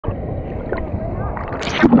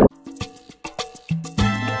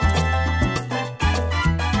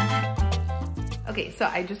Okay, so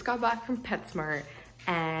I just got back from PetSmart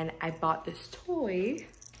and I bought this toy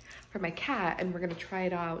for my cat and we're gonna try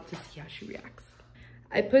it out to see how she reacts.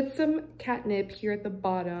 I put some catnip here at the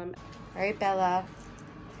bottom. All right, Bella.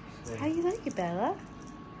 How do you like it, Bella?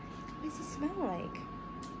 What does it smell like?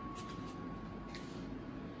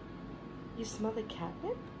 You smell the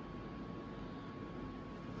catnip?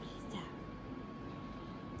 What is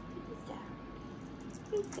that?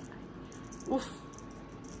 What is that? Oof.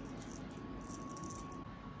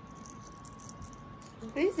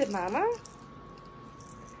 What is it, Mama?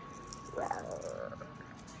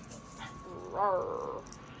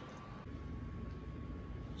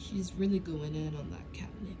 She's really going in on that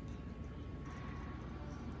catnip.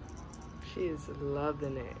 She's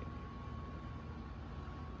loving it.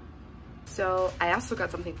 So I also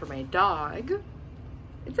got something for my dog.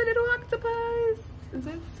 It's a little octopus. Isn't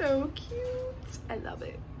that so cute? I love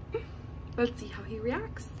it. Let's see how he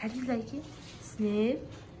reacts. How do you like it? Sniff,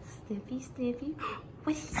 sniffy, sniffy.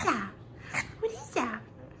 What is that? What is that?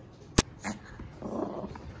 Oh,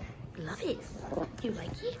 love it. You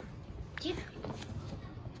like it? Yeah.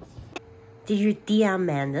 Did your tia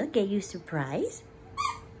Amanda get you a surprise?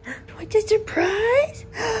 What's a surprise?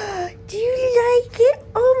 Do you like it?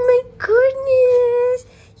 Oh my goodness.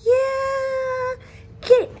 Yeah.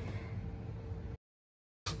 Get it.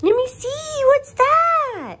 Let me see. What's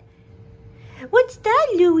that? What's that,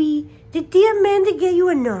 Louis? Did tia Amanda get you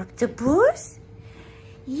an octopus?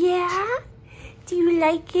 Yeah? Do you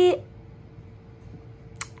like it?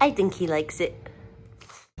 I think he likes it.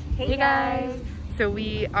 Hey guys. So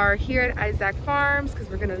we are here at Isaac Farms because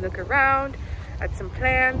we're gonna look around at some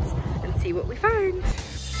plants and see what we find.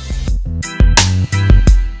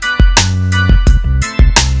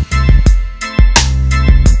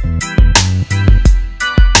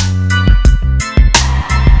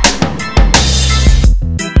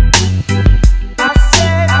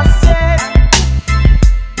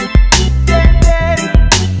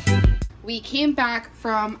 We came back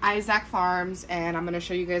from Isaac Farms and I'm gonna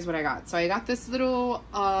show you guys what I got. So I got this little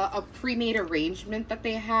a pre-made arrangement that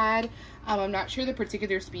they had. I'm not sure the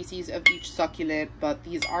particular species of each succulent, but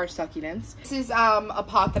these are succulents. This is a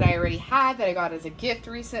pot that I already had that I got as a gift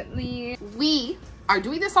recently. We are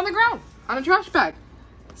doing this on the ground, on a trash bag.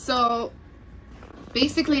 So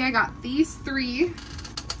basically I got these three,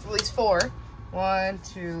 well these four, 1,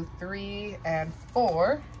 2, 3, and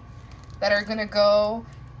 4 that are gonna go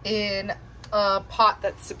in a pot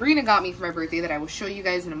that Sabrina got me for my birthday that I will show you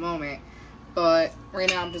guys in a moment. But right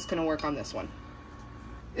now I'm just gonna work on this one.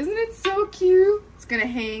 Isn't it so cute? It's gonna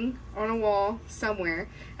hang on a wall somewhere.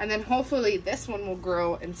 And then hopefully this one will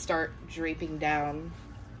grow and start draping down.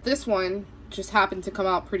 This one just happened to come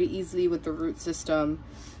out pretty easily with the root system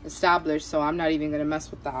established, so I'm not even gonna mess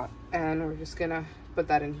with that. And we're just gonna put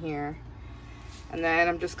that in here. And then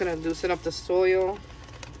I'm just gonna loosen up the soil.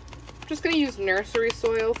 I'm just gonna use nursery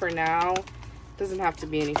soil for now. Doesn't have to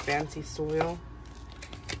be any fancy soil.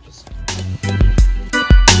 Just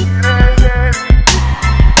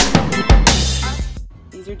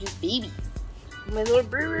these are just babies. My little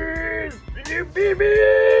babies! Little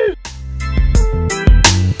babies!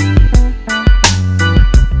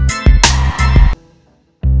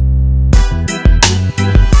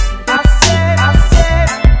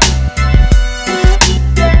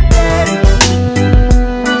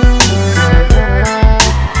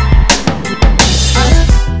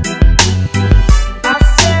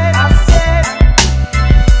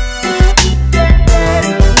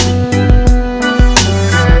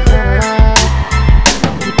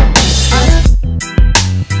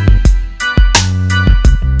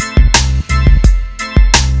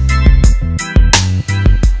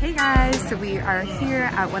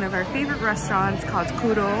 At one of our favorite restaurants called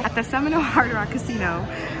Kuro at the Seminole Hard Rock Casino.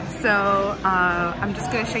 So I'm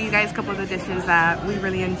just going to show you guys a couple of the dishes that we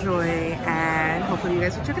really enjoy and hopefully you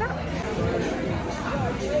guys will check it out.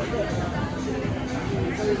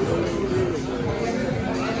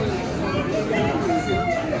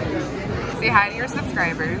 Say hi to your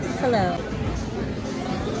subscribers. Hello.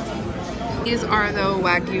 These are the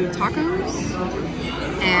Wagyu tacos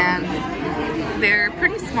and they're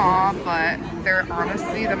pretty small, but they're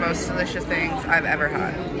honestly the most delicious things I've ever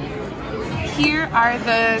had. Here are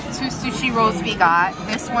the 2 sushi rolls we got.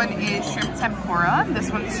 This one is shrimp tempura. This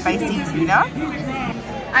one's spicy tuna.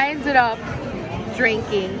 I ended up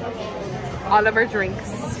drinking all of our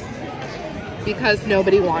drinks because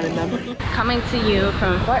nobody wanted them. Coming to you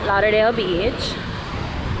from Fort Lauderdale Beach.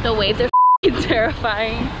 The waves are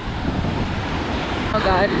terrifying. Oh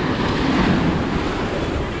God.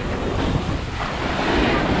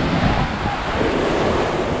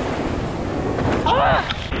 Ah!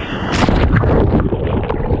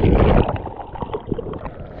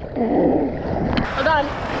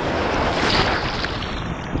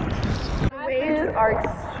 are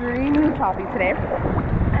extremely choppy today.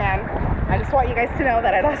 And I just want you guys to know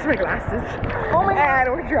that I lost my glasses. Oh my God.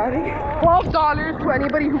 And we're drowning. $12 to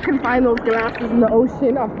anybody who can find those glasses in the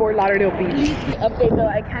ocean on Fort Lauderdale Beach. Update though,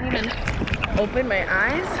 I can't even open my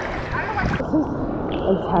eyes.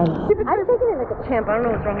 Intense. I'm taking it like a champ. I don't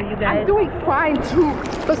know what's wrong with you guys. I'm doing fine too.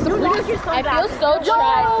 But I feel so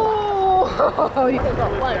tried. Oh, you can go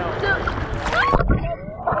 1, 2.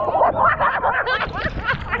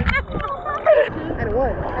 and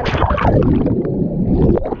 1.